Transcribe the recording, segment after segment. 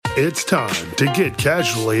It's time to get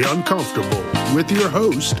casually uncomfortable with your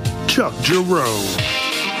host, Chuck Jerome.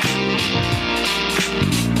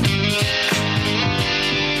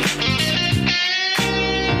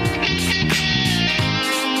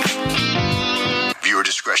 Viewer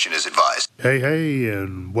discretion is advised. Hey,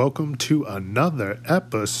 and welcome to another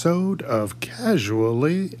episode of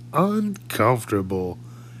Casually Uncomfortable.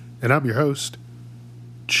 And I'm your host,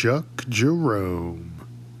 Chuck Jerome.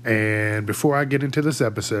 And before I get into this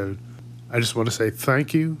episode, I just want to say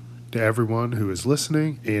thank you to everyone who is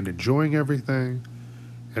listening and enjoying everything.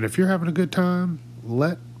 And if you're having a good time,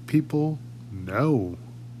 let people know,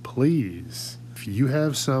 please. If you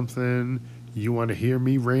have something you want to hear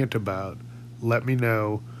me rant about, let me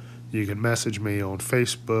know. You can message me on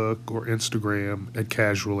Facebook or Instagram at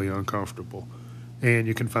Casually Uncomfortable. And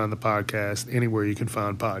you can find the podcast anywhere you can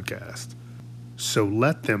find podcasts. So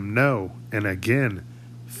let them know. And again,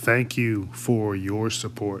 thank you for your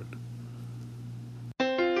support.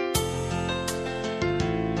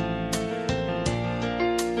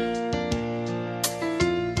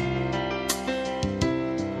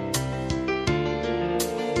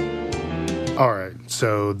 All right,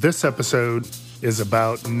 so this episode is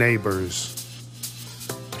about neighbors.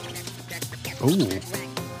 Oh,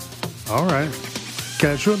 all right.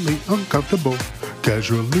 Casually uncomfortable,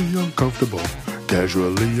 casually uncomfortable,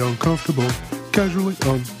 casually uncomfortable, casually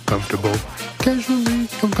uncomfortable, casually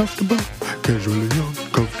uncomfortable, casually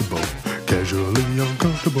uncomfortable, casually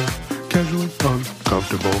uncomfortable, casually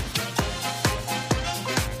uncomfortable.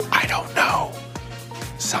 I don't know.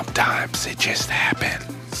 Sometimes it just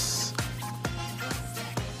happens.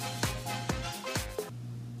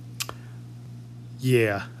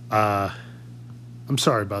 Yeah, I'm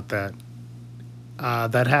sorry about that.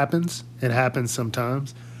 That happens. It happens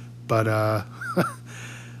sometimes. But,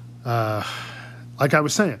 like I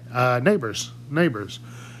was saying, neighbors.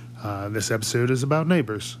 This episode is about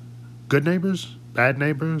neighbors. Good neighbors, bad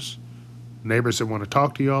neighbors, neighbors that want to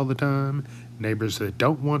talk to you all the time, neighbors that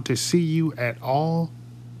don't want to see you at all.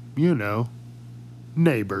 You know,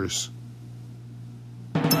 neighbors.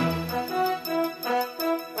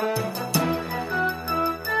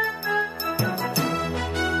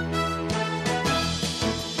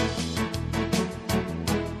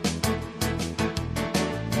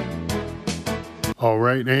 All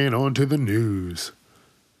right, and on to the news.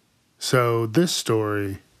 So this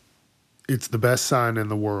story, it's the best sign in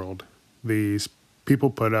the world. These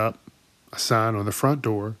people put up a sign on the front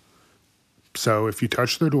door. So if you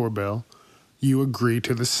touch their doorbell, you agree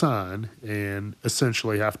to the sign and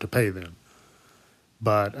essentially have to pay them.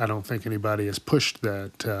 But I don't think anybody has pushed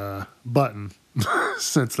that button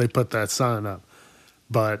since they put that sign up.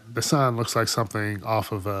 But the sign looks like something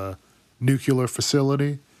off of a nuclear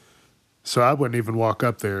facility. So I wouldn't even walk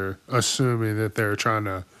up there assuming that they're trying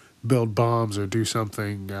to build bombs or do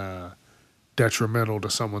something detrimental to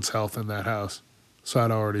someone's health in that house. So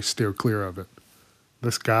I'd already steer clear of it.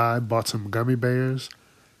 This guy bought some gummy bears,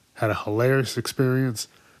 had a hilarious experience.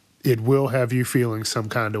 It will have you feeling some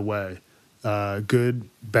kind of way. Good,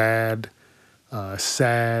 bad,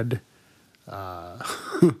 sad,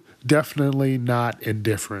 definitely not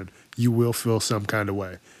indifferent. You will feel some kind of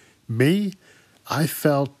way. Me, I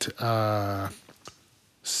felt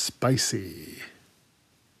spicy.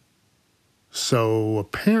 So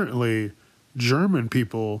apparently German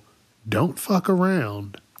people don't fuck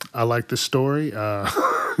around. I like the story.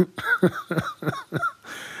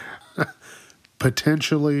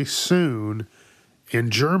 Potentially soon in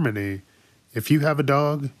Germany, if you have a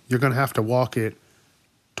dog, you're going to have to walk it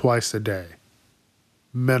twice a day.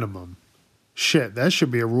 Minimum. Shit, that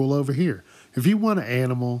should be a rule over here. If you want an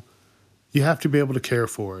animal, you have to be able to care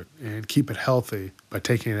for it and keep it healthy by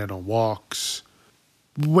taking it on walks.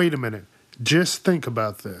 Wait a minute. Just think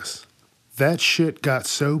about this. That shit got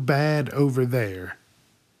so bad over there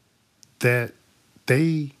that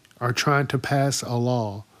they are trying to pass a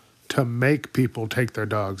law to make people take their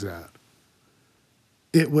dogs out.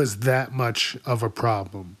 It was that much of a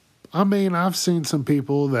problem. I mean, I've seen some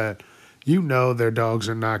people that you know their dogs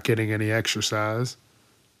are not getting any exercise.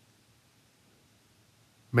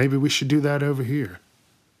 Maybe we should do that over here.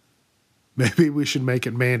 Maybe we should make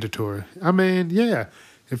it mandatory. I mean, yeah,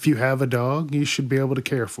 if you have a dog, you should be able to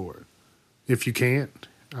care for it. If you can't,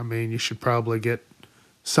 I mean, you should probably get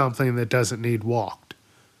something that doesn't need walked,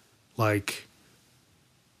 like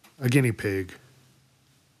a guinea pig.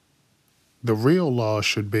 The real law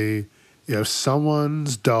should be if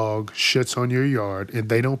someone's dog shits on your yard and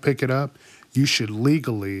they don't pick it up, you should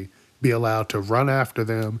legally be allowed to run after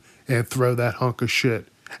them and throw that hunk of shit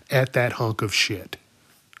at that hunk of shit.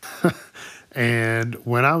 And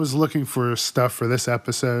when I was looking for stuff for this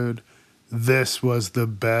episode, this was the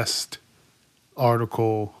best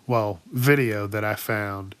video that I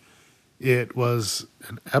found. It was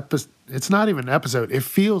an episode. It's not even an episode. It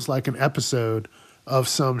feels like an episode of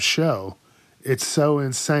some show. It's so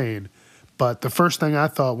insane. But the first thing I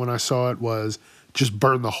thought when I saw it was just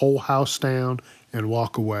burn the whole house down and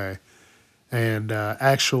walk away. And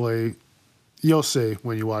actually, you'll see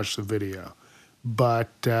when you watch the video.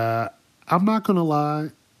 But I'm not going to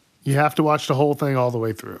lie. You have to watch the whole thing all the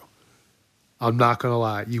way through. I'm not going to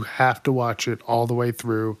lie. You have to watch it all the way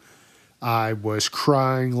through. I was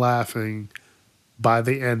crying, laughing by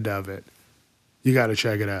the end of it. You got to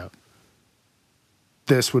check it out.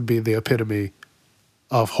 This would be the epitome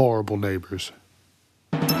of Horrible Neighbors.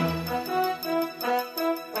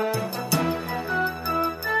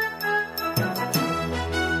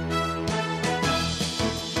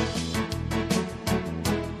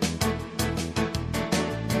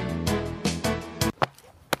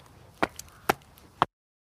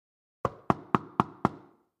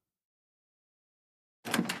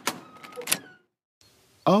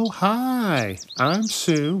 Oh, hi. I'm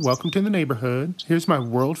Sue. Welcome to the neighborhood. Here's my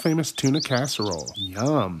world-famous tuna casserole.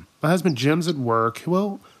 Yum. My husband Jim's at work.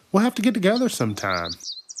 Well, we'll have to get together sometime.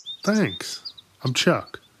 Thanks. I'm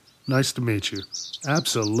Chuck. Nice to meet you.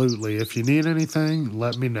 Absolutely. If you need anything,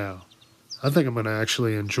 let me know. I think I'm going to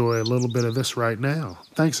actually enjoy a little bit of this right now.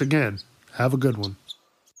 Thanks again. Have a good one.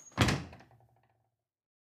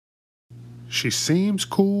 She seems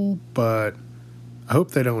cool, but I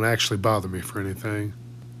hope they don't actually bother me for anything.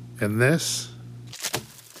 And this?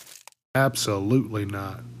 Absolutely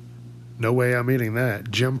not. No way I'm eating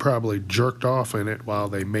that. Jim probably jerked off in it while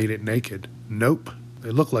they made it naked. Nope.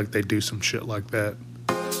 They look like they do some shit like that.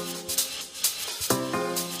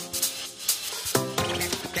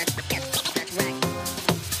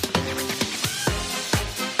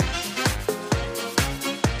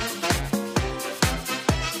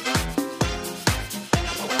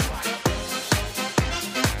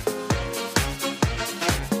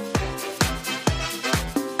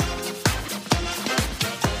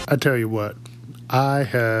 I tell you what, I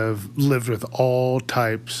have lived with all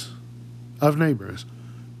types of neighbors.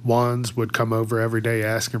 Ones would come over every day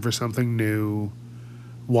asking for something new.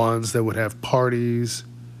 Ones that would have parties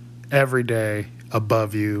every day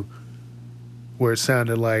above you, where it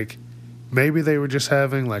sounded like maybe they were just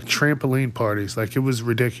having like trampoline parties, like it was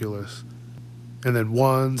ridiculous. And then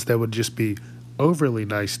ones that would just be overly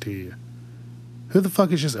nice to you. Who the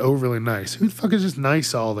fuck is just overly nice? Who the fuck is just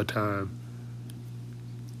nice all the time?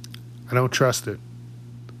 I don't trust it.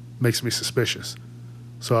 Makes me suspicious.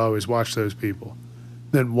 So I always watch those people.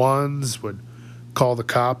 Then ones would call the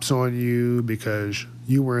cops on you because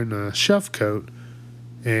you were in a chef coat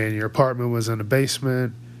and your apartment was in a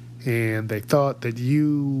basement and they thought that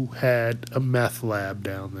you had a meth lab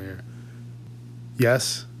down there.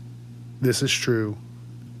 Yes, this is true.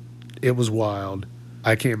 It was wild.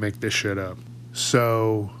 I can't make this shit up.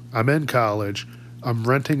 So I'm in college. I'm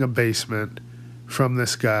renting a basement from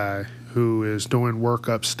this guy who is doing work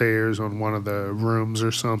upstairs on one of the rooms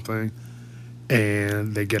or something.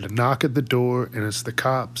 And they get a knock at the door, and it's the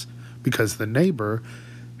cops because the neighbor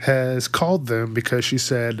has called them because she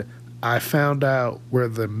said, I found out where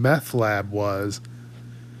the meth lab was.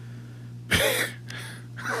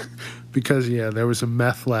 Because, yeah, there was a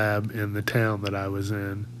meth lab in the town that I was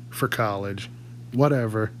in for college.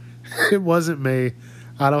 Whatever. It wasn't me.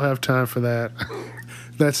 I don't have time for that.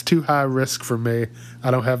 That's too high risk for me.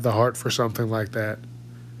 I don't have the heart for something like that.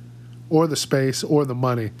 Or the space, or the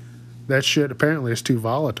money. That shit apparently is too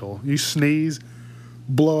volatile. You sneeze,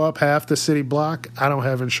 blow up half the city block. I don't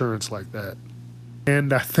have insurance like that.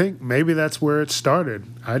 And I think maybe that's where it started.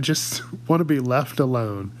 I just want to be left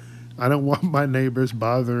alone. I don't want my neighbors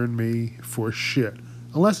bothering me for shit.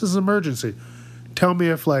 Unless it's an emergency. Tell me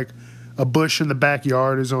if like a bush in the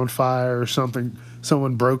backyard is on fire or something,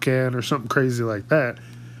 someone broke in or something crazy like that.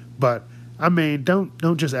 But I mean,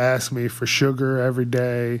 don't just ask me for sugar every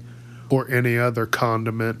day or any other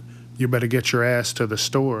condiment. You better get your ass to the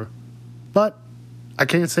store. But I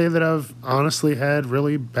can't say that I've honestly had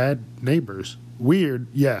really bad neighbors. Weird,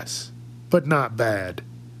 yes, but not bad.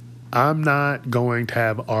 I'm not going to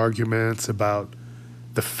have arguments about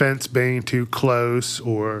the fence being too close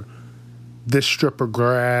or this strip of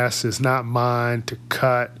grass is not mine to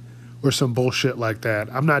cut or some bullshit like that.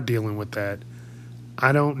 I'm not dealing with that.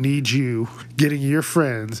 I don't need you getting your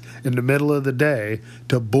friends in the middle of the day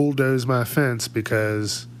to bulldoze my fence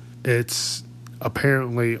because it's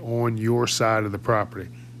apparently on your side of the property.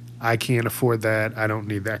 I can't afford that. I don't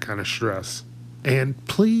need that kind of stress. And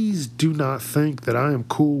please do not think that I am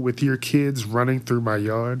cool with your kids running through my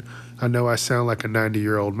yard. I know I sound like a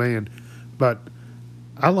 90-year-old man, but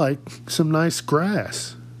I like some nice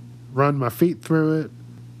grass. Run my feet through it,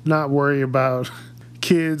 not worry about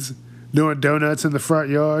kids doing donuts in the front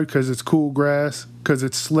yard because it's cool grass, because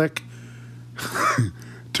it's slick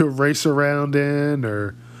to race around in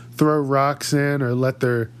or throw rocks in or let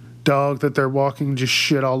their dog that they're walking just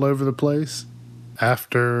shit all over the place.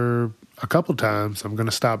 After a couple times, I'm going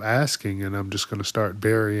to stop asking and I'm just going to start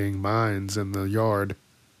burying mines in the yard.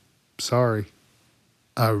 Sorry.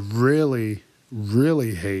 I really,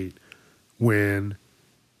 really hate when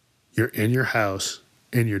you're in your house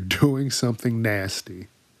and you're doing something nasty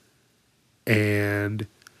and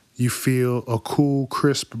you feel a cool,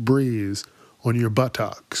 crisp breeze on your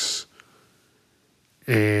buttocks.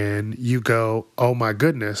 And you go, oh my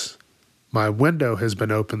goodness, my window has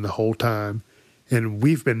been open the whole time and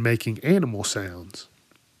we've been making animal sounds.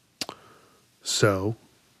 So,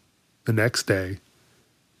 the next day,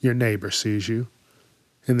 your neighbor sees you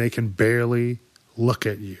and they can barely look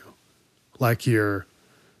at you like you're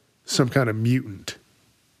some kind of mutant.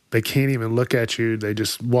 They can't even look at you. They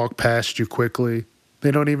just walk past you quickly.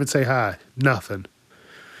 They don't even say hi. Nothing.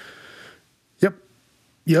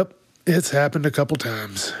 Yep. It's happened a couple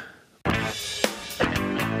times.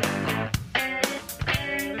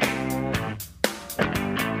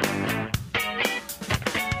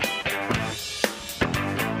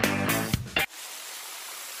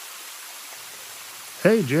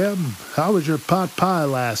 Hey, Jim, how was your pot pie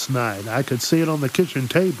last night? I could see it on the kitchen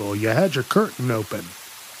table. You had your curtain open.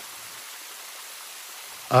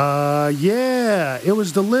 Yeah, it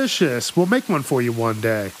was delicious. We'll make one for you one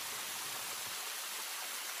day.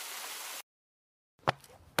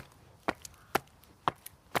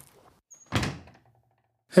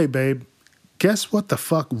 Hey, babe, guess what the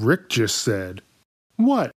fuck Rick just said?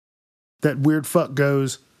 What? That weird fuck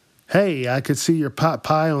goes, hey, I could see your pot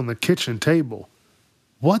pie on the kitchen table.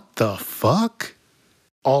 What the fuck?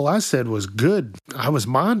 All I said was good. I was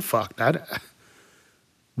mind fucked.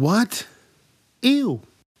 What? Ew.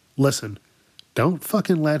 Listen, don't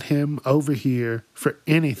fucking let him over here for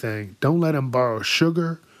anything. Don't let him borrow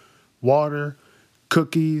sugar, water,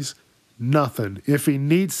 cookies, nothing. If he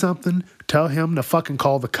needs something, tell him to fucking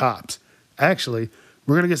call the cops. Actually,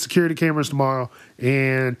 we're going to get security cameras tomorrow,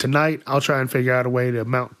 and tonight I'll try and figure out a way to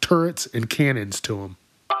mount turrets and cannons to him.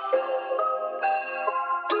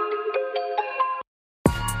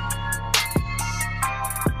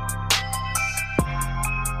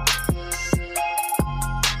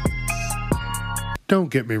 Don't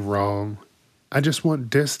get me wrong. I just want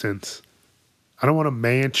distance. I don't want a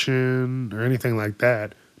mansion or anything like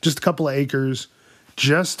that. Just a couple of acres,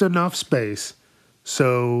 just enough space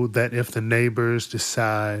so that if the neighbors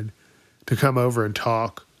decide to come over and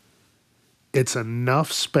talk, it's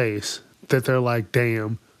enough space that they're like,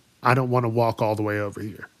 damn, I don't want to walk all the way over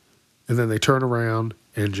here. And then they turn around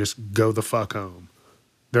and just go the fuck home.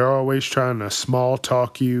 They're always trying to small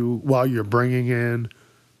talk you while you're bringing in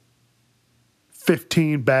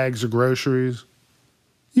 15 bags of groceries.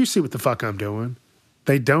 You see what the fuck I'm doing.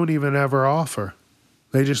 They don't even ever offer.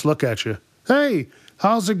 They just look at you. Hey,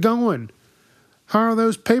 how's it going? How are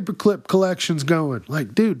those paperclip collections going?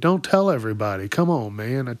 Like, dude, don't tell everybody. Come on,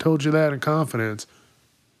 man. I told you that in confidence.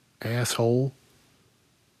 Asshole.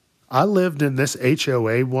 I lived in this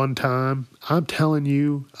HOA one time. I'm telling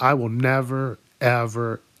you, I will never,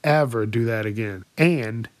 ever, ever do that again.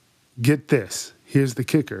 And get this. Here's the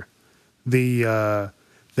kicker. The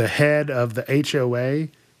head of the HOA,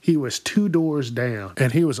 he was 2 doors down,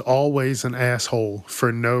 and he was always an asshole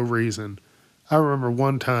for no reason. I remember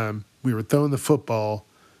one time we were throwing the football,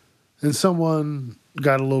 and someone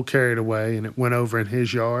got a little carried away, and it went over in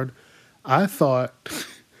his yard. I thought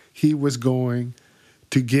he was going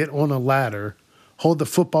to get on a ladder, hold the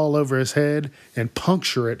football over his head, and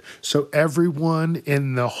puncture it so everyone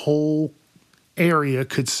in the whole area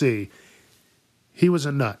could see. He was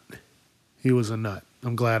a nut. He was a nut.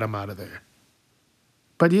 I'm glad I'm out of there.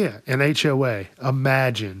 But yeah, an HOA,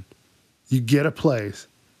 imagine you get a place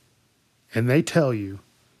and they tell you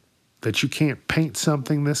that you can't paint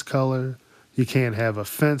something this color, you can't have a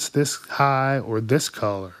fence this high or this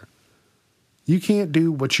color. You can't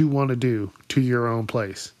do what you want to do to your own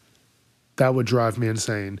place. That would drive me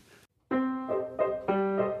insane.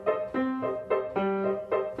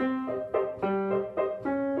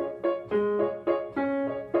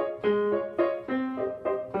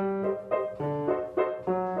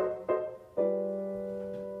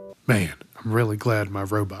 Man, I'm really glad my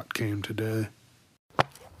robot came today.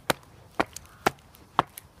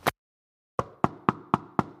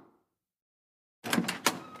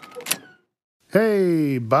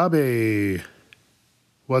 Hey, Bobby.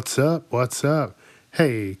 What's up? What's up?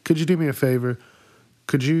 Hey, could you do me a favor?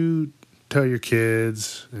 Could you tell your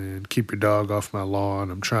kids and keep your dog off my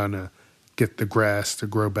lawn? I'm trying to get the grass to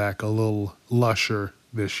grow back a little lusher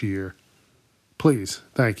this year. Please,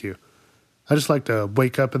 thank you. I just like to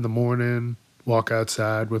wake up in the morning, walk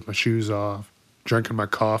outside with my shoes off, drinking my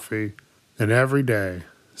coffee, and every day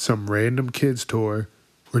some random kid's toy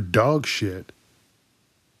or dog shit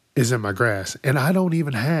is in my grass, and I don't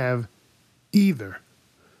even have either.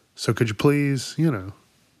 So could you please,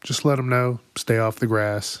 just let them know, stay off the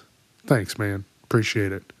grass. Thanks, man.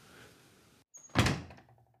 Appreciate it.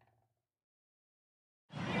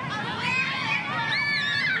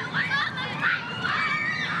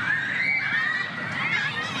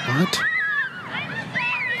 What?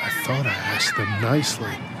 I thought I asked them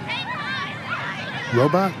nicely.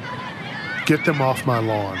 Robot, get them off my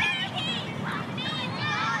lawn.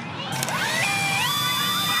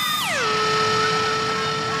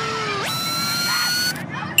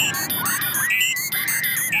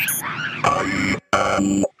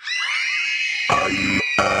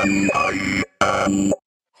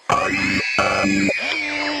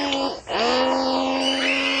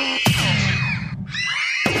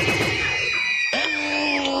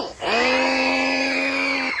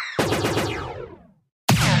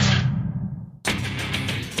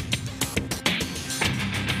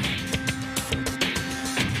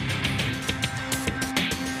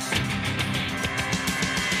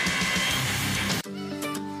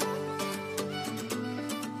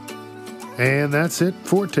 And that's it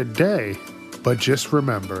for today. But just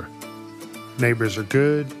remember, neighbors are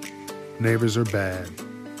good, neighbors are bad.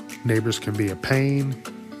 Neighbors can be a pain,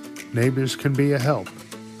 neighbors can be a help.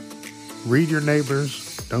 Read your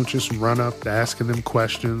neighbors. Don't just run up asking them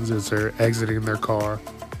questions as they're exiting their car.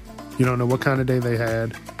 You don't know what kind of day they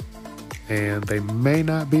had, and they may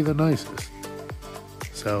not be the nicest.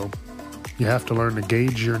 So you have to learn to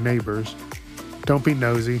gauge your neighbors. Don't be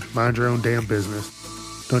nosy. Mind your own damn business.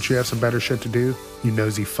 Don't you have some better shit to do, you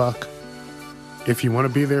nosy fuck? If you want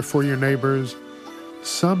to be there for your neighbors,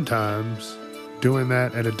 sometimes doing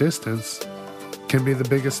that at a distance can be the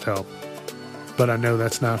biggest help. But I know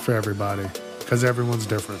that's not for everybody, because everyone's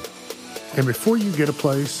different. And before you get a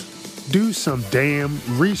place, do some damn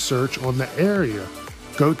research on the area.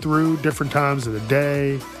 Go through different times of the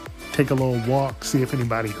day, take a little walk, see if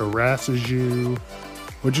anybody harasses you,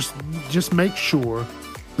 or just make sure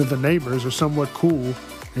that the neighbors are somewhat cool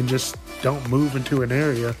and just don't move into an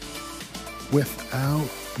area without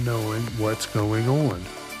knowing what's going on.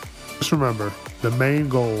 Just remember, the main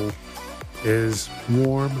goal is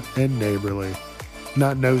warm and neighborly,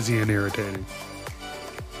 not nosy and irritating.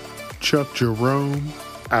 Chuck Jerome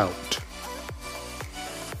out.